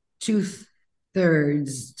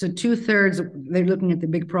 So 2/3 they're looking at the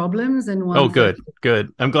big problems, and one. Oh, good.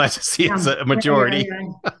 I'm glad to see it's a majority.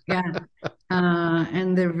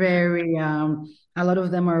 And they're very. A lot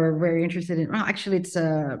of them are very interested in. Well, actually, it's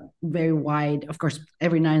very wide. Of course,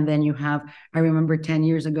 every now and then you have. I remember 10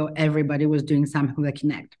 years ago, everybody was doing something with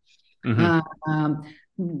Kinect.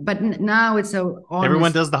 But now it's so honest.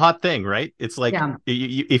 Everyone does the hot thing, right? It's like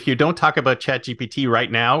if you don't talk about ChatGPT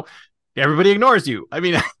right now, everybody ignores you. I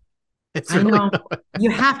mean, it's really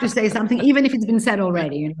you have to say something, even if it's been said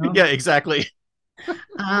already. Yeah, exactly.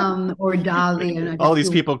 Or DALL-E. All these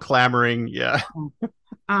people clamoring. Yeah.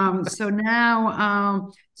 So now,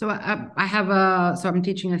 I have so I'm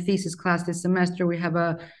teaching a thesis class this semester. We have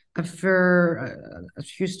a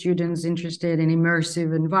few students interested in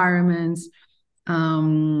immersive environments.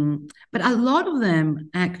 But a lot of them,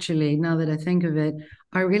 actually, now that I think of it,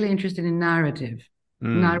 are really interested in narrative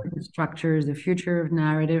structures, the future of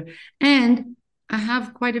narrative. And I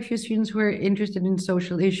have quite a few students who are interested in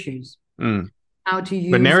social issues. How to use.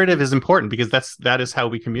 But narrative is important because that is how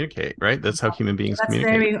we communicate, right? That's how human beings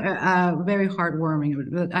communicate. That's very heartwarming.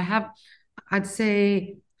 But I'd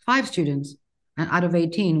say 5 students out of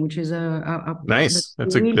 18, which is a nice.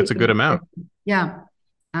 That's a good amount. Yeah.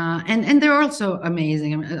 And they're also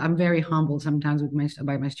amazing. I'm very humbled sometimes with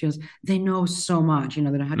by my students. They know so much. They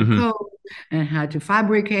know how to code and how to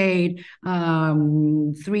fabricate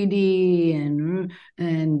 3D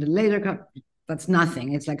and laser cut. That's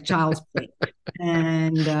nothing. It's like child's play.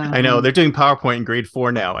 And I know they're doing PowerPoint in grade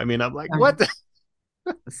 4 now. I mean, I'm like, what?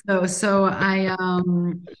 so I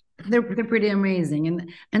they're pretty amazing.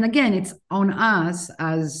 And again, it's on us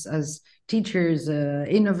as teachers,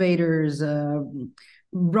 innovators,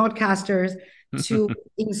 broadcasters to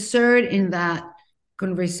insert in that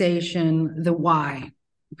conversation the why,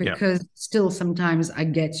 because still sometimes I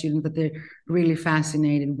get students that they're really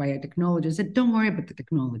fascinated by a technology. I said, don't worry about the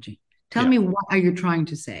technology. Tell me, what are you trying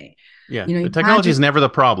to say? Yeah, the technology is never the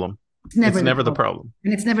problem. It's never the problem.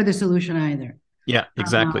 And it's never the solution either. Yeah,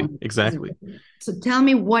 exactly. So tell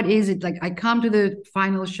me, what is it? Like, I come to the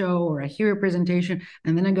final show or I hear a presentation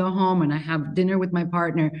and then I go home and I have dinner with my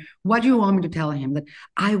partner. What do you want me to tell him? That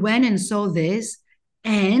I went and saw this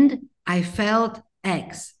and I felt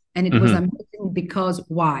X and it was amazing because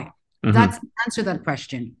why? That's answer that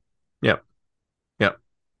question. Yep. And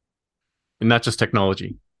not just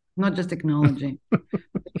technology. Not just technology.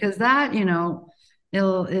 Because that,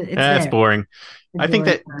 it's That's boring. It's I think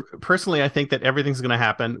boring. that personally, I think that everything's going to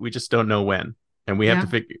happen. We just don't know when, and we have to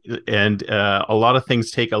figure. And a lot of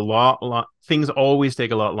things take a lot. Things always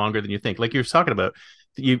take a lot longer than you think. Like you're talking about,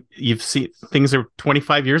 you've seen things are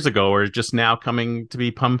 25 years ago or just now coming to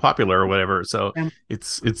be popular or whatever. So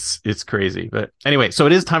it's crazy. But anyway, so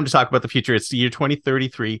it is time to talk about the future. It's the year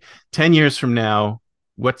 2033. 10 years from now,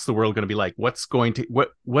 what's the world going to be like? Where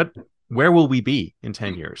will we be in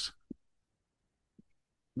 10 years?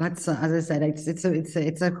 That's as I said, it's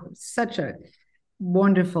such a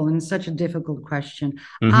wonderful and such a difficult question.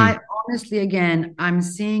 I honestly, again, I'm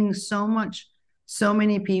seeing so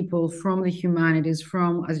many people from the humanities,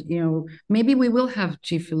 from, as maybe we will have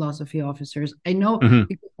chief philosophy officers. I know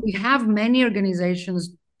we have many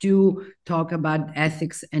organizations do talk about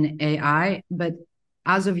ethics and AI, but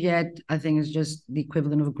as of yet, I think it's just the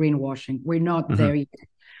equivalent of greenwashing. We're not there yet.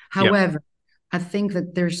 However, I think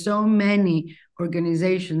that there's so many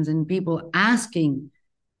organizations and people asking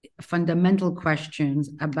fundamental questions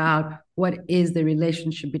about what is the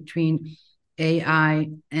relationship between AI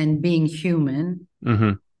and being human.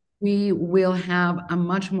 We will have a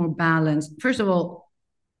much more balanced. First of all,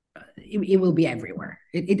 it will be everywhere.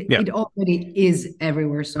 It already is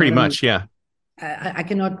everywhere. So pretty much, I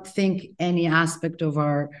cannot think any aspect of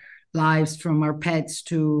our lives, from our pets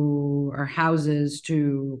to our houses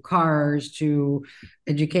to cars to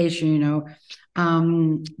education,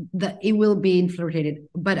 that it will be infiltrated.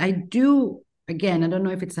 But I don't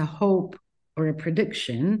know if it's a hope or a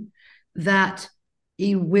prediction that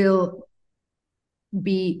it will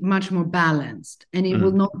be much more balanced and it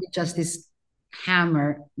will not be just this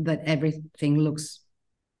hammer that it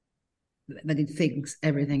thinks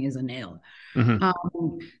everything is a nail.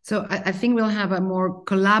 So I think we'll have a more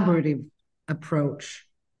collaborative approach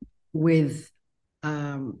with,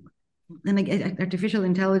 and like artificial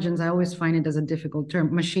intelligence, I always find it as a difficult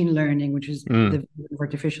term, machine learning, which is the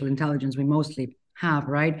artificial intelligence we mostly have,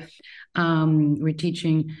 right? We're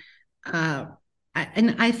teaching, and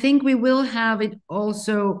I think we will have it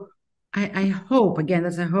also, I hope, again,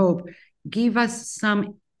 that's a hope, give us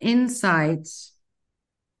some insights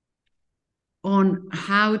on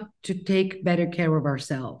how to take better care of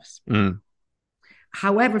ourselves.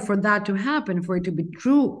 However, for that to happen, for it to be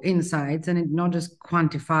true insights and it not just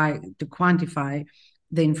quantify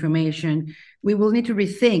the information, we will need to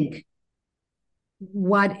rethink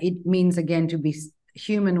what it means, again, to be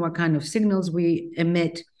human, what kind of signals we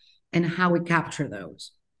emit and how we capture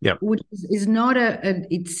those. Which is not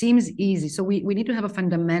it seems easy. So we need to have a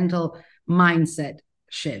fundamental mindset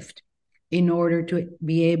shift in order to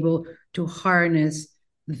be able to harness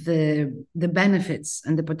the benefits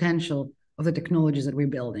and the potential of the technologies that we're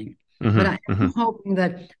building. But I'm hoping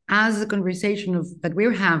that as the conversation that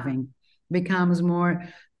we're having becomes more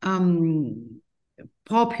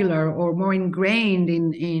popular or more ingrained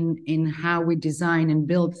in how we design and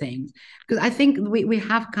build things, because I think we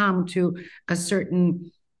have come to a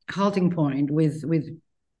certain halting point with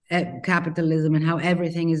capitalism and how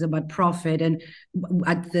everything is about profit and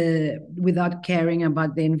without caring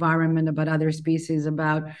about the environment, about other species,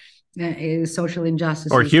 about social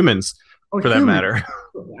injustices, or humans, for that matter.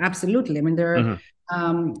 Absolutely. I mean, they're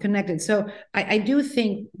connected. So I do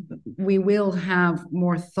think we will have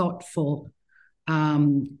more thoughtful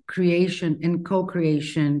creation and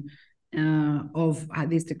co-creation of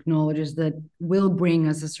these technologies that will bring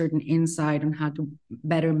us a certain insight on how to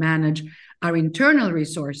better manage our internal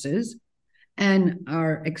resources and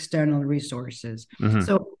our external resources. Mhm.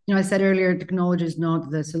 So, I said earlier, technology is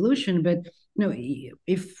not the solution, but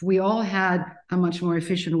if we all had a much more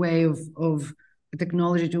efficient way of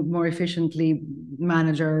technology to more efficiently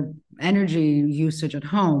manage our energy usage at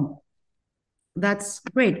home, that's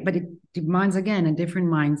great. But it demands, again, a different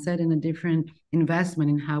mindset and a different investment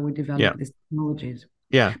in how we develop these technologies.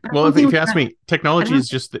 Yeah. Well, if you ask me, technology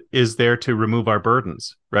is there to remove our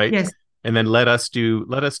burdens, right? Yes. And then let us do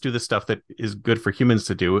the stuff that is good for humans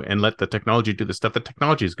to do, and let the technology do the stuff that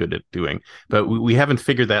technology is good at doing. But we haven't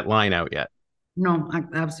figured that line out yet. No,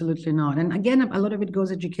 absolutely not. And again, a lot of it goes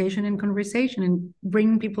education and conversation and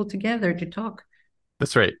bringing people together to talk.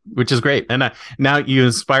 That's right, which is great. And now you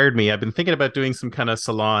inspired me. I've been thinking about doing some kind of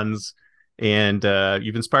salons, and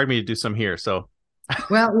you've inspired me to do some here. So,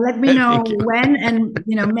 well, let me know when, and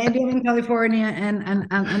maybe I'm in California, and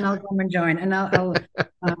I'll come and join, and I'll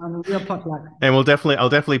do a potluck. And I'll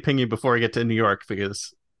definitely ping you before I get to New York,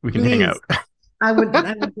 because we can hang out. I would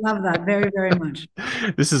love that very, very much.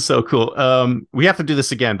 This is so cool. We have to do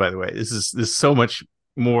this again, by the way. There's so much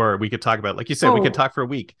more we could talk about. Like you said, we could talk for a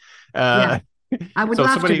week. Yeah. I would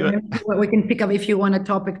love to. We can pick up if you want a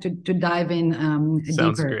topic to dive in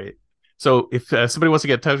sounds deeper. Great. So if somebody wants to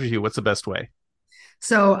get in touch with you, what's the best way?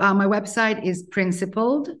 So my website is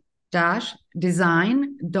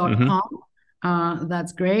principled-design.com.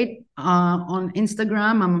 That's great. On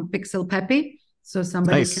Instagram, I'm Pixel Peppy. So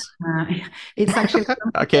somebody can, it's actually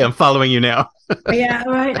okay. I'm following you now. Yeah,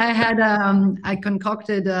 right. I had I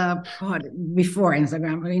concocted before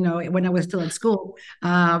Instagram, when I was still at school,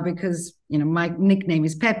 because my nickname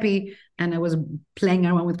is Peppy, and I was playing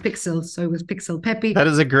around with pixels, so it was Pixel Peppy. That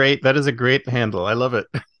is a great handle. I love it.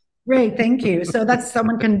 Great, thank you. So that's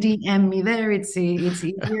someone can DM me there. It's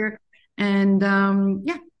easier, and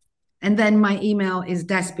and then my email is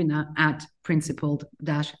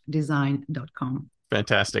despina@principled-design.com.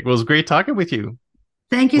 Fantastic. Well, it was great talking with you.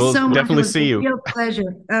 Thank you so much. Definitely see you. Real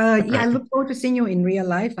pleasure. I look forward to seeing you in real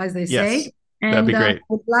life, as they say. And that'd be great.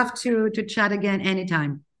 I'd love to chat again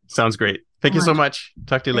anytime. Sounds great. Thank you so much.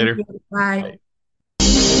 Talk to you later. Bye.